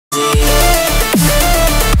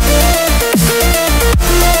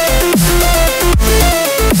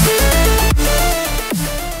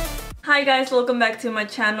guys, welcome back to my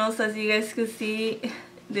channel. So as you guys can see,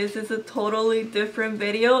 this is a totally different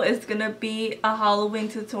video. It's gonna be a Halloween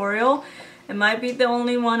tutorial. It might be the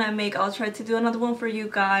only one I make. I'll try to do another one for you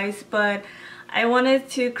guys, but I wanted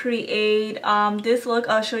to create this look.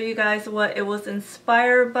 I'll show you guys what it was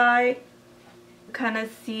inspired by. Kind of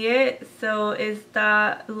see it. So is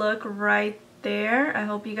that look right there? I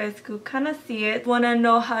hope you guys could kind of see it. Want to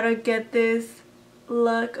know how to get this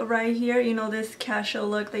look right here, you know, this casual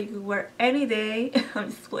look that you could wear any day. I'm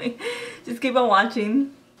just playing. Just keep on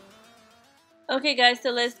watching. Okay guys, so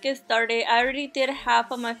let's get started. I already did half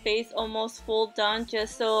of my face almost full done,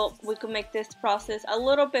 just so we could make this process a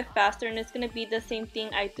little bit faster, and it's gonna be the same thing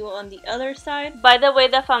I do on the other side. By the way,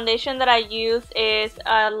 the foundation that I use is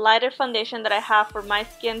a lighter foundation that I have for my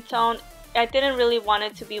skin tone. I didn't really want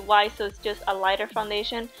it to be white, so it's just a lighter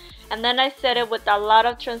foundation. And then I set it with a lot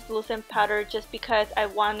of translucent powder just because I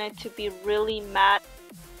want it to be really matte.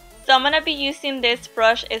 So I'm going to be using this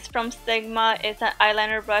brush. It's from Sigma. It's an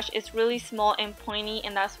eyeliner brush. It's really small and pointy,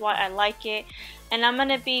 and that's why I like it. And I'm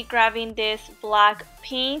going to be grabbing this black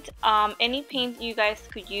paint. Any paint you guys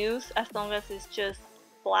could use as long as it's just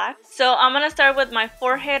black. So I'm going to start with my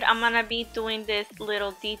forehead. I'm going to be doing this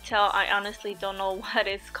little detail. I honestly don't know what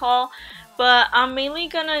it's called, but I'm mainly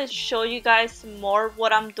going to show you guys more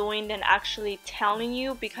what I'm doing than actually telling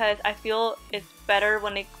you, because I feel it's better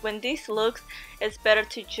when this looks, it's better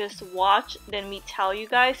to just watch than me tell you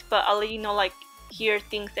guys. But I'll let you know, like, here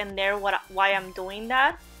things in there why I'm doing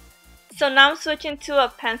that. So now I'm switching to a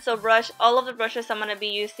pencil brush. All of the brushes I'm going to be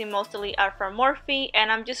using mostly are from Morphe,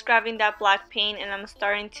 and I'm just grabbing that black paint and I'm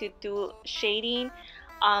starting to do shading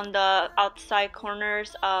on the outside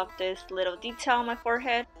corners of this little detail on my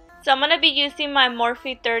forehead. So I'm going to be using my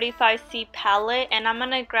Morphe 35C palette, and I'm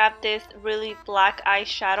going to grab this really black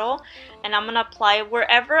eyeshadow and I'm going to apply it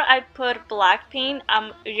wherever I put black paint.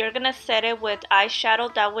 You're going to set it with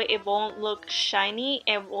eyeshadow, that way it won't look shiny,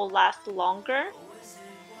 it will last longer.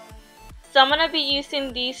 So I'm going to be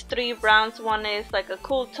using these three browns. One is like a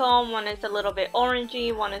cool tone, one is a little bit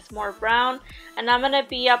orangey, one is more brown. And I'm going to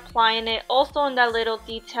be applying it also in that little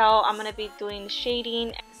detail. I'm going to be doing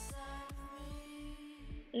shading.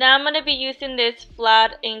 Now I'm going to be using this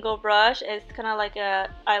flat angle brush. It's kind of like a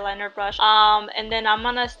eyeliner brush. And then I'm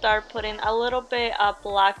going to start putting a little bit of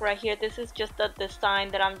black right here. This is just the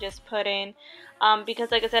design that I'm just putting. Because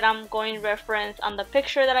like I said, I'm going reference on the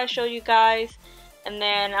picture that I show you guys. And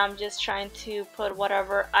then I'm just trying to put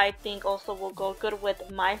whatever I think also will go good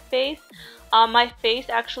with my face. My face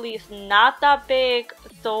actually is not that big,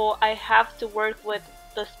 so I have to work with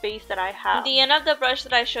the space that I have. At the end of the brush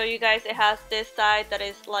that I show you guys, it has this side that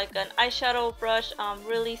is like an eyeshadow brush,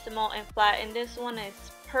 really small and flat, and this one is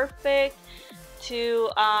perfect to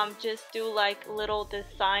just do like little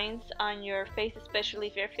designs on your face, especially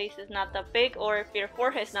if your face is not that big or if your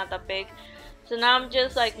forehead is not that big. So now I'm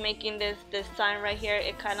just like making this design right here.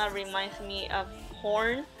 It kind of reminds me of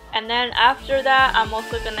horn. And then after that, I'm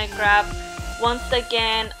also gonna grab once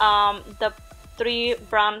again the three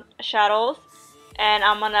brown shadows, and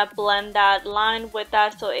I'm gonna blend that line with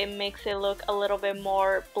that so it makes it look a little bit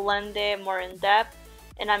more blended, more in depth.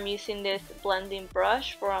 And I'm using this blending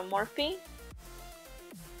brush from Morphe.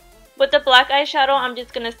 With the black eyeshadow, I'm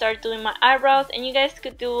just going to start doing my eyebrows, and you guys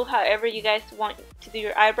could do however you guys want to do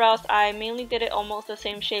your eyebrows. I mainly did it almost the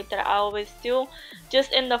same shape that I always do.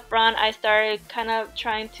 Just in the front, I started kind of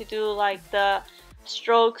trying to do like the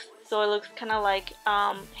strokes so it looks kind of like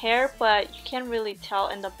hair, but you can't really tell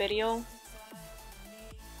in the video.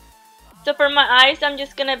 So for my eyes, I'm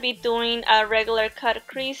just going to be doing a regular cut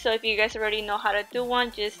crease. So if you guys already know how to do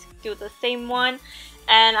one, just do the same one.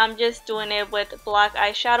 And I'm just doing it with black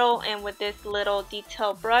eyeshadow and with this little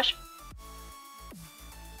detail brush.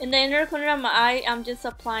 In the inner corner of my eye, I'm just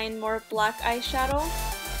applying more black eyeshadow.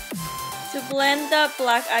 To blend the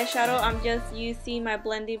black eyeshadow, I'm just using my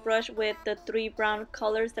blending brush with the three brown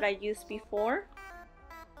colors that I used before.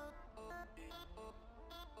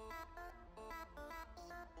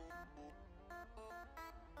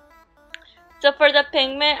 So for the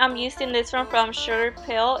pigment, I'm using this one from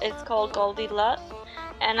Sugarpill. It's called Goldilocks.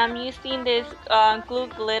 And I'm using this glue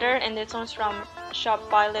glitter, and this one's from Shop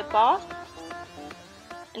by Lip Boss.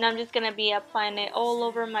 And I'm just going to be applying it all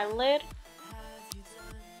over my lid.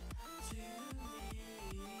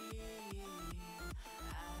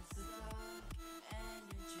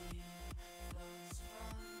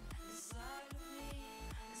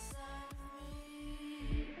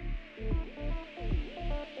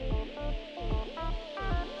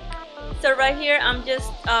 So right here, I'm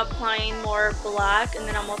just applying more black, and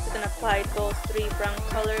then I'm also going to apply those three brown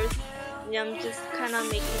colors Yeah, I'm just kind of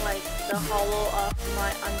making like the hollow of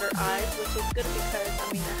my under eyes, which is good because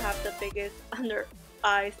I mean I have the biggest under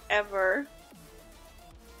eyes ever.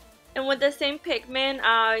 And with the same pigment,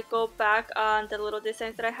 I go back on the little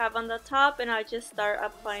designs that I have on the top and I just start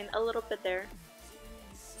applying a little bit there.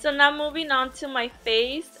 So now moving on to my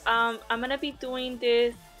face, I'm gonna be doing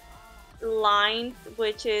this lines,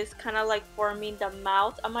 which is kind of like forming the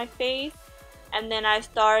mouth on my face. And then I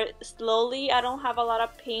start slowly. I don't have a lot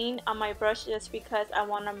of paint on my brush just because I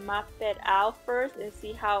want to map it out first and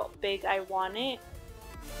see how big I want it.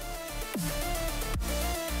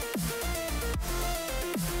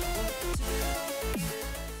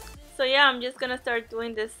 So yeah, I'm just gonna start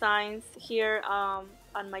doing the signs here on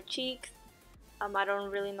my cheeks. I don't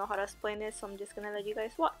really know how to explain it, so I'm just gonna let you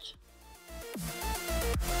guys watch.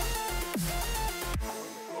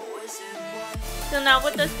 So now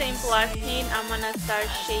with the same black paint, I'm gonna start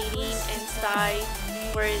shading inside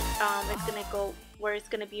where it's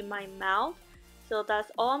gonna be my mouth. So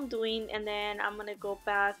that's all I'm doing, and then I'm gonna go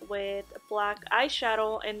back with black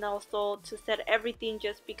eyeshadow and also to set everything,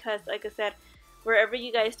 just because like I said, wherever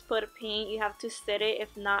you guys put paint, you have to set it.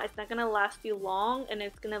 If not, it's not gonna last you long and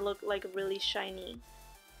it's gonna look like really shiny.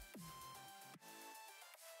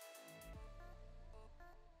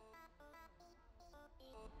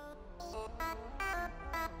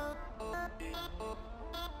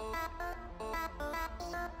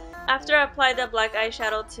 After I apply the black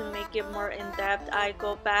eyeshadow to make it more in-depth, I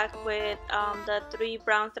go back with the 3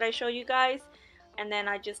 browns that I showed you guys, and then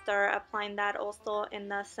I just start applying that also in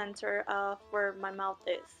the center of where my mouth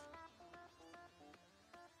is.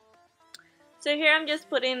 So here I'm just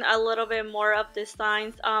putting a little bit more of the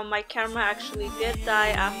signs. My camera actually did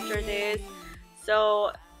die after this,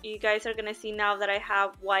 so you guys are gonna see now that I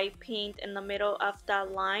have white paint in the middle of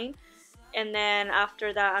that line. And then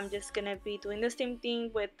after that, I'm just gonna be doing the same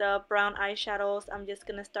thing with the brown eyeshadows. I'm just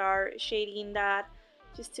gonna start shading that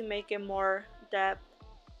just to make it more depth.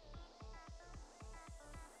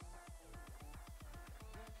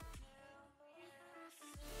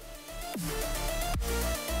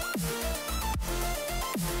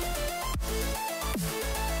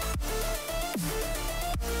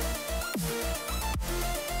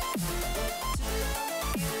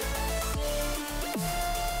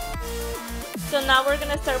 So now we're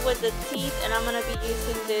gonna start with the teeth, and I'm gonna be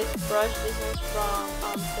using this brush. This is from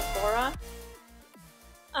Sephora.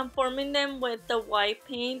 I'm forming them with the white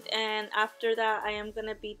paint, and after that I am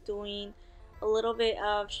gonna be doing a little bit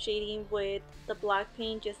of shading with the black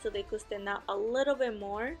paint just so they could stand out a little bit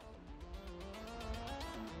more.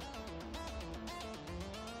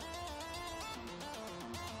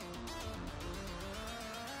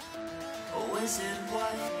 Or is it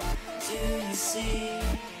what do you see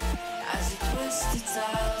as you twist the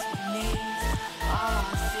tiles beneath our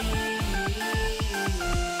feet?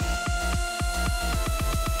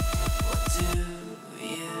 What do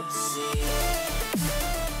you see?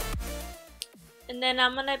 And then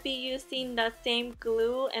I'm gonna be using the same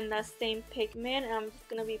glue and the same pigment, and I'm just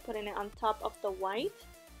gonna be putting it on top of the white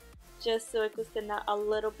just so it could stand out a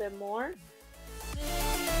little bit more.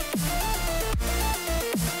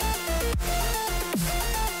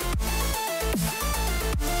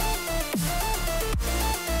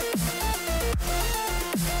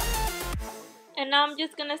 And now I'm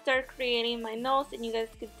just gonna start creating my nose, and you guys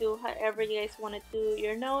could do however you guys want to do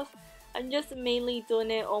your nose. I'm just mainly doing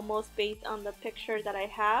it almost based on the picture that I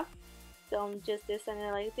have. So I'm just designing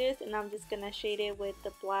it like this, and I'm just gonna shade it with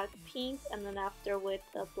the black paint and then after with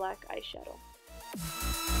the black eyeshadow.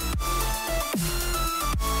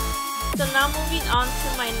 So now moving on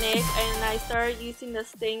to my neck, and I started using the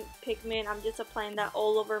same pigment. I'm just applying that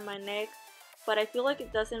all over my neck, but I feel like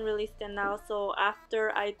it doesn't really stand out. So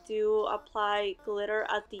after I do apply glitter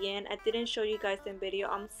at the end, I didn't show you guys in video,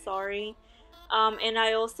 I'm sorry. And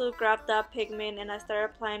I also grabbed that pigment and I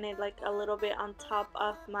started applying it like a little bit on top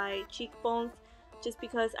of my cheekbones, just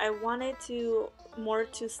because I wanted more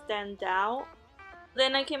to stand out.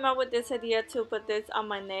 Then I came up with this idea to put this on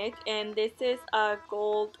my neck, and this is a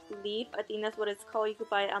gold leaf. I think that's what it's called. You could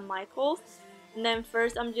buy it at Michael's. And then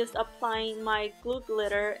first I'm just applying my glue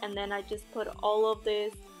glitter, and then I just put all of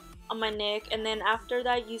this on my neck, and then after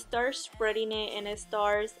that you start spreading it, and it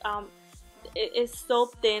starts it's so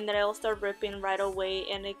thin that it'll start ripping right away,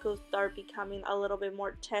 and it could start becoming a little bit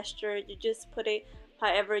more textured. You just put it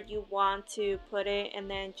however you want to put it, and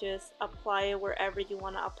then just apply it wherever you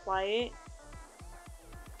want to apply it.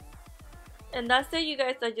 And that's it, you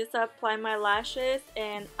guys. I just applied my lashes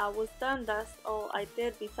and I was done. That's all I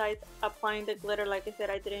did besides applying the glitter. Like I said,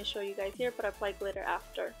 I didn't show you guys here, but I applied glitter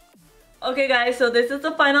after. Okay guys, so this is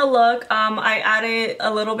the final look. I added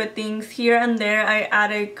a little bit things here and there. I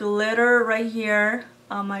added glitter right here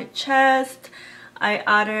on my chest. I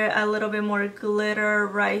added a little bit more glitter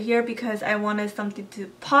right here because I wanted something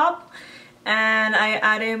to pop. And I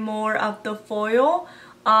added more of the foil.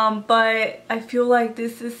 But I feel like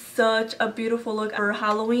this is such a beautiful look for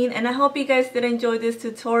Halloween, and I hope you guys did enjoy this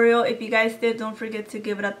tutorial. If you guys did, don't forget to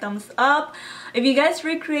give it a thumbs up. If you guys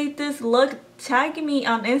recreate this look, tag me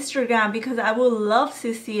on Instagram because I would love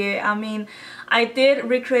to see it. I mean, I did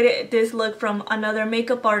recreate this look from another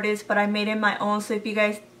makeup artist, but I made it my own. So if you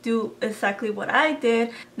guys do exactly what I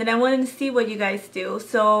did, then I want to see what you guys do.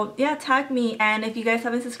 So yeah, tag me. And if you guys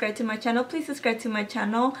haven't subscribed to my channel, please subscribe to my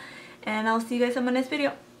channel. And I'll see you guys on my next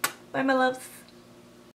video. Bye my loves.